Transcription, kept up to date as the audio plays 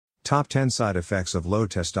Top 10 side effects of low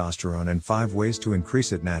testosterone and 5 ways to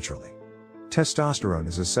increase it naturally. Testosterone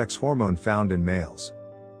is a sex hormone found in males.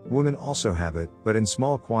 Women also have it, but in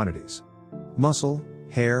small quantities. Muscle,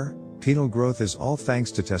 hair, penile growth is all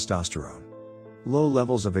thanks to testosterone. Low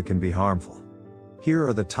levels of it can be harmful. Here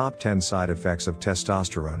are the top 10 side effects of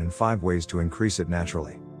testosterone and 5 ways to increase it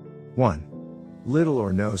naturally. 1. Little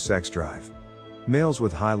or no sex drive. Males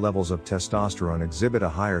with high levels of testosterone exhibit a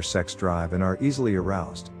higher sex drive and are easily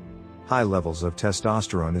aroused. High levels of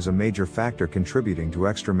testosterone is a major factor contributing to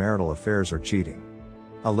extramarital affairs or cheating.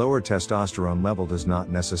 A lower testosterone level does not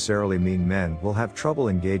necessarily mean men will have trouble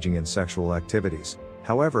engaging in sexual activities.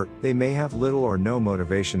 However, they may have little or no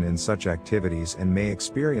motivation in such activities and may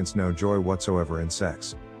experience no joy whatsoever in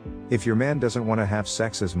sex. If your man doesn't want to have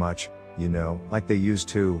sex as much, like they used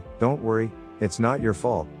to, don't worry, it's not your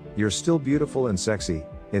fault. You're still beautiful and sexy.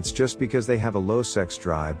 It's just because they have a low sex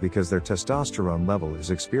drive because their testosterone level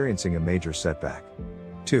is experiencing a major setback.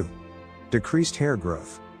 2. Decreased hair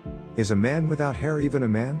growth. Is a man without hair even a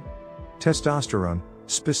man? Testosterone,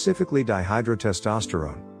 specifically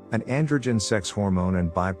dihydrotestosterone, an androgen sex hormone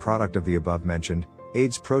and byproduct of the above-mentioned,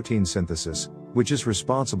 aids protein synthesis, which is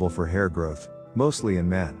responsible for hair growth, mostly in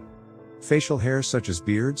men. Facial hairs such as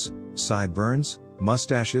beards, sideburns,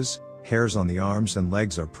 mustaches, hairs on the arms and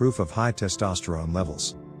legs are proof of high testosterone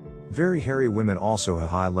levels. Very hairy women also have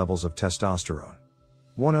high levels of testosterone.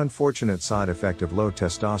 One unfortunate side effect of low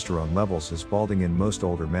testosterone levels is balding in most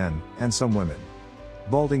older men, and some women.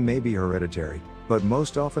 Balding may be hereditary, but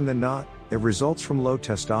most often than not, it results from low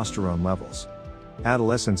testosterone levels.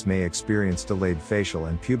 Adolescents may experience delayed facial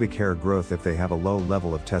and pubic hair growth if they have a low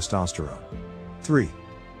level of testosterone. 3.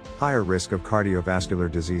 Higher risk of cardiovascular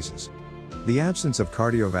diseases. The absence of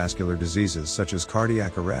cardiovascular diseases such as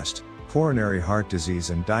cardiac arrest, coronary heart disease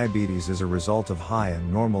and diabetes is a result of high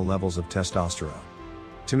and normal levels of testosterone.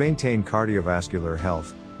 To maintain cardiovascular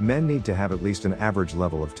health, men need to have at least an average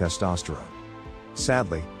level of testosterone.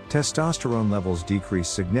 Sadly, testosterone levels decrease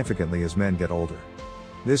significantly as men get older.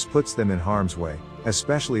 This puts them in harm's way,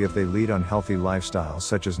 especially if they lead unhealthy lifestyles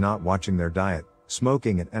such as not watching their diet,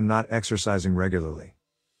 smoking and not exercising regularly.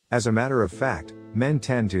 As a matter of fact, men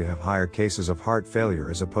tend to have higher cases of heart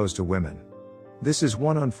failure as opposed to women. This is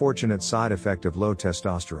one unfortunate side effect of low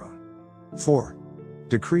testosterone. 4.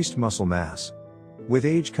 Decreased muscle mass. With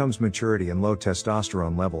age comes maturity and low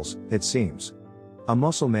testosterone levels, it seems. A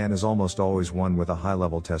muscle man is almost always one with a high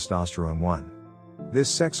level testosterone 1. This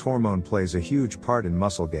sex hormone plays a huge part in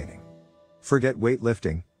muscle gaining. Forget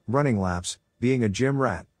weightlifting, running laps, being a gym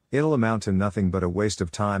rat. It'll amount to nothing but a waste of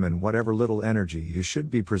time and whatever little energy you should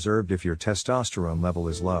be preserved if your testosterone level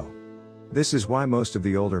is low. This is why most of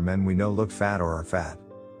the older men we know look fat or are fat.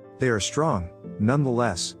 They are strong,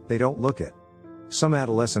 nonetheless, they don't look it. Some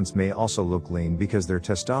adolescents may also look lean because their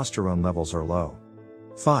testosterone levels are low.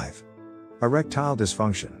 5. Erectile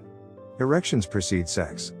dysfunction. Erections precede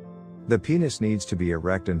sex. The penis needs to be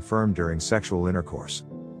erect and firm during sexual intercourse.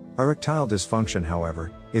 Erectile dysfunction,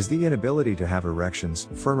 however, is the inability to have erections,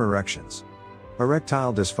 firm erections.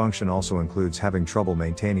 Erectile dysfunction also includes having trouble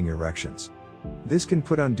maintaining erections. This can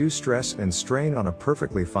put undue stress and strain on a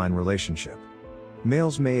perfectly fine relationship.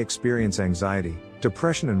 Males may experience anxiety,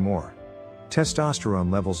 depression and more.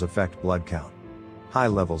 Testosterone levels affect blood count. High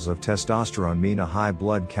levels of testosterone mean a high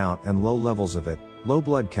blood count and low levels of it, low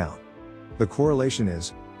blood count. The correlation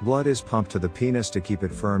is, blood is pumped to the penis to keep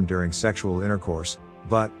it firm during sexual intercourse,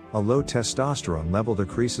 but a low testosterone level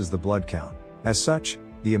decreases the blood count. As such,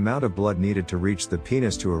 the amount of blood needed to reach the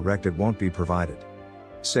penis to erect it won't be provided.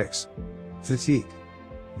 6. Fatigue.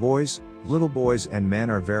 Boys, little boys and men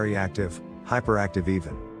are very active, hyperactive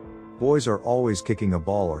even. Boys are always kicking a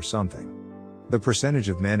ball or something. The percentage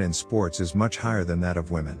of men in sports is much higher than that of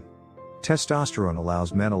women. Testosterone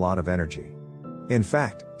allows men a lot of energy. In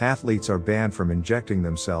fact, athletes are banned from injecting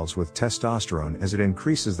themselves with testosterone as it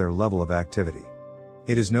increases their level of activity.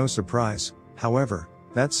 It is no surprise, however,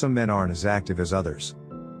 that some men aren't as active as others.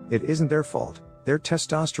 It isn't their fault, their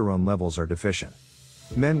testosterone levels are deficient.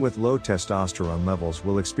 Men with low testosterone levels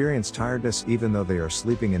will experience tiredness even though they are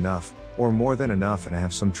sleeping enough, or more than enough and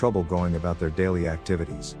have some trouble going about their daily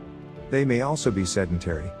activities. They may also be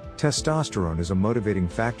sedentary. Testosterone is a motivating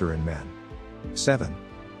factor in men. 7.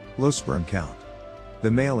 Low sperm count.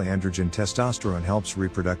 The male androgen testosterone helps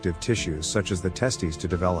reproductive tissues such as the testes to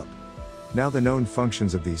develop. Now the known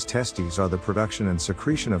functions of these testes are the production and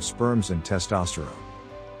secretion of sperms and testosterone.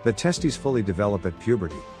 The testes fully develop at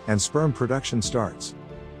puberty, and sperm production starts.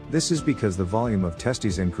 This is because the volume of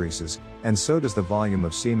testes increases, and so does the volume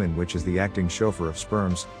of semen, which is the acting chauffeur of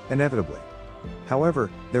sperms, inevitably.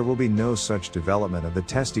 However, there will be no such development of the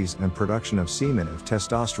testes and production of semen if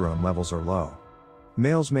testosterone levels are low.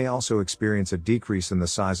 Males may also experience a decrease in the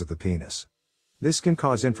size of the penis. This can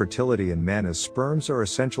cause infertility in men as sperms are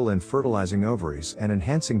essential in fertilizing ovaries and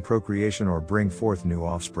enhancing procreation or bring forth new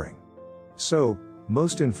offspring. So,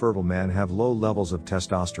 most infertile men have low levels of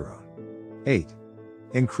testosterone. 8.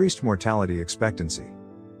 Increased mortality expectancy.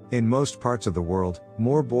 In most parts of the world,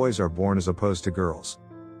 more boys are born as opposed to girls.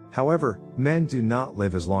 However, men do not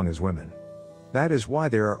live as long as women. That is why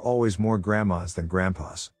there are always more grandmas than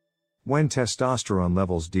grandpas. When testosterone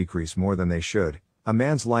levels decrease more than they should, a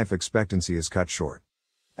man's life expectancy is cut short.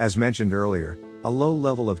 As mentioned earlier, a low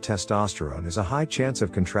level of testosterone is a high chance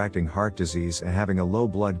of contracting heart disease and having a low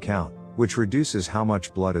blood count, which reduces how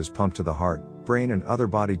much blood is pumped to the heart, brain and other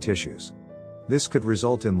body tissues. This could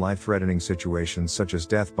result in life-threatening situations such as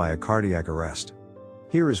death by a cardiac arrest.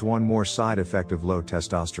 Here is one more side effect of low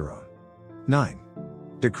testosterone. 9.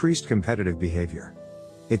 Decreased competitive behavior.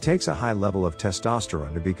 It takes a high level of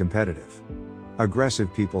testosterone to be competitive.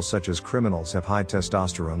 Aggressive people such as criminals have high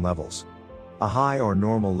testosterone levels. A high or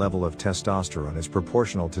normal level of testosterone is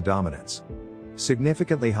proportional to dominance.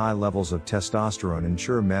 Significantly high levels of testosterone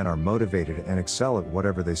ensure men are motivated and excel at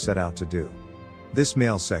whatever they set out to do. This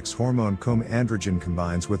male sex hormone androgen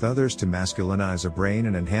combines with others to masculinize a brain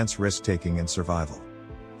and enhance risk-taking and survival.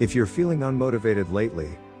 If you're feeling unmotivated lately,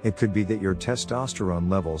 it could be that your testosterone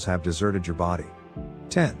levels have deserted your body.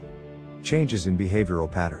 10. Changes in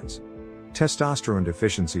behavioral patterns. Testosterone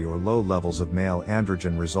deficiency or low levels of male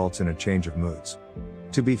androgen results in a change of moods.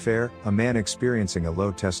 To be fair, a man experiencing a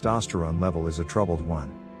low testosterone level is a troubled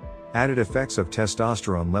one. Added effects of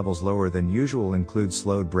testosterone levels lower than usual include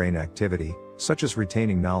slowed brain activity, such as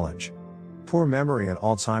retaining knowledge. Poor memory and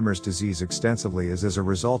Alzheimer's disease extensively is as a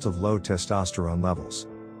result of low testosterone levels.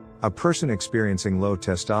 A person experiencing low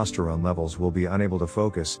testosterone levels will be unable to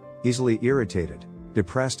focus, easily irritated,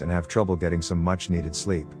 depressed and have trouble getting some much-needed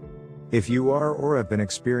sleep. If you are or have been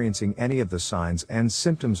experiencing any of the signs and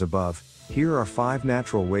symptoms above, here are 5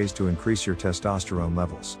 natural ways to increase your testosterone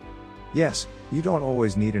levels. Yes, you don't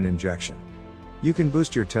always need an injection. You can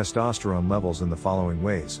boost your testosterone levels in the following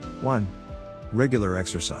ways. 1. Regular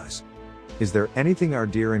exercise. Is there anything our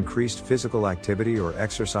dear increased physical activity or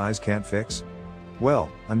exercise can't fix? Well,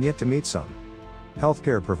 I'm yet to meet some.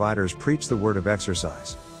 Healthcare providers preach the word of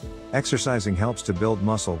exercise. Exercising helps to build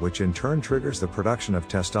muscle, which in turn triggers the production of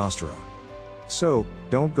testosterone. So,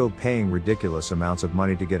 don't go paying ridiculous amounts of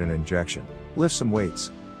money to get an injection. Lift some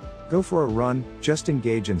weights. Go for a run, just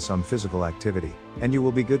engage in some physical activity, and you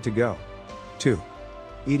will be good to go. 2.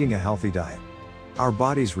 Eating a healthy diet. Our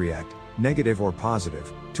bodies react, negative or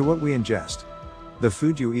positive, to what we ingest. The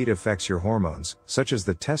food you eat affects your hormones, such as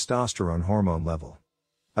the testosterone hormone level.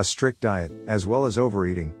 A strict diet, as well as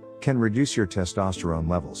overeating, can reduce your testosterone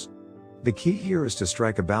levels. The key here is to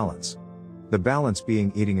strike a balance. The balance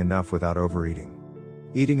being eating enough without overeating.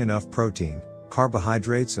 Eating enough protein,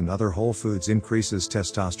 carbohydrates and other whole foods increases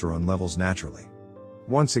testosterone levels naturally.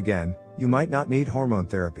 Once again, you might not need hormone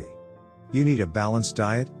therapy. You need a balanced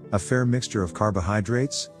diet, a fair mixture of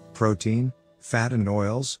carbohydrates, protein, fat and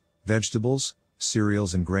oils, vegetables,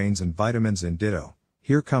 cereals and grains and vitamins and ditto.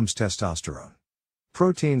 Here comes testosterone.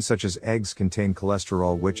 Proteins such as eggs contain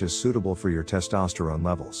cholesterol, which is suitable for your testosterone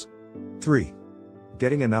levels. 3.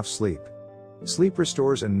 Getting enough sleep. Sleep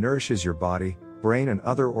restores and nourishes your body, brain and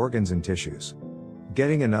other organs and tissues.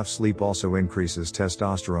 Getting enough sleep also increases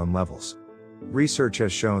testosterone levels. Research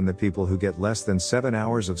has shown that people who get less than 7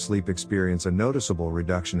 hours of sleep experience a noticeable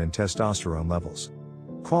reduction in testosterone levels.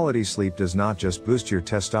 Quality sleep does not just boost your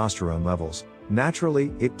testosterone levels,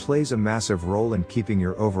 naturally, it plays a massive role in keeping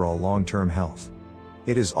your overall long-term health.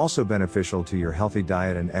 It is also beneficial to your healthy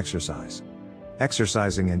diet and exercise.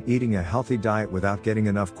 Exercising and eating a healthy diet without getting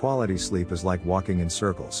enough quality sleep is like walking in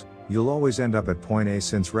circles. You'll always end up at point A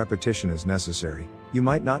since repetition is necessary. You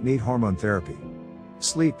might not need hormone therapy.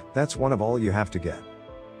 Sleep, that's one of all you have to get.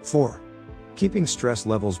 4. Keeping stress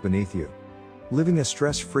levels beneath you. Living a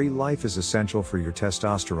stress-free life is essential for your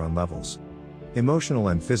testosterone levels. Emotional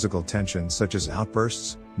and physical tensions such as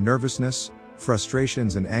outbursts, nervousness,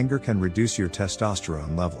 frustrations and anger can reduce your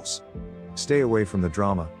testosterone levels. Stay away from the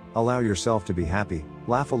drama, allow yourself to be happy,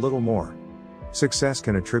 laugh a little more. Success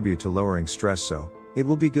can attribute to lowering stress, so it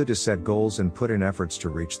will be good to set goals and put in efforts to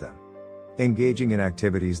reach them. Engaging in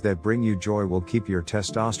activities that bring you joy will keep your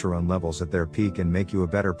testosterone levels at their peak and make you a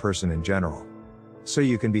better person in general. So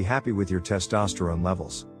you can be happy with your testosterone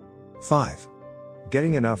levels. 5.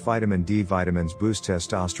 Getting enough vitamin D. Vitamins boost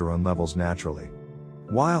testosterone levels naturally.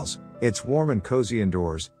 Whilst it's warm and cozy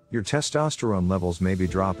indoors, your testosterone levels may be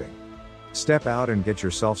dropping. Step out and get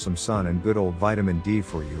yourself some sun and good old vitamin D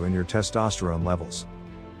for you and your testosterone levels.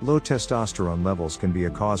 Low testosterone levels can be a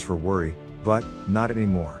cause for worry, but not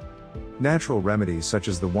anymore. Natural remedies such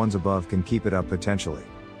as the ones above can keep it up potentially.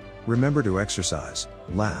 Remember to exercise,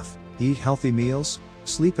 laugh, eat healthy meals,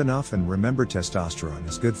 sleep enough, and remember testosterone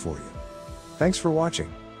is good for you. Thanks for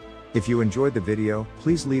watching. If you enjoyed the video,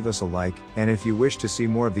 please leave us a like, and if you wish to see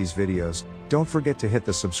more of these videos, don't forget to hit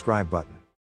the subscribe button.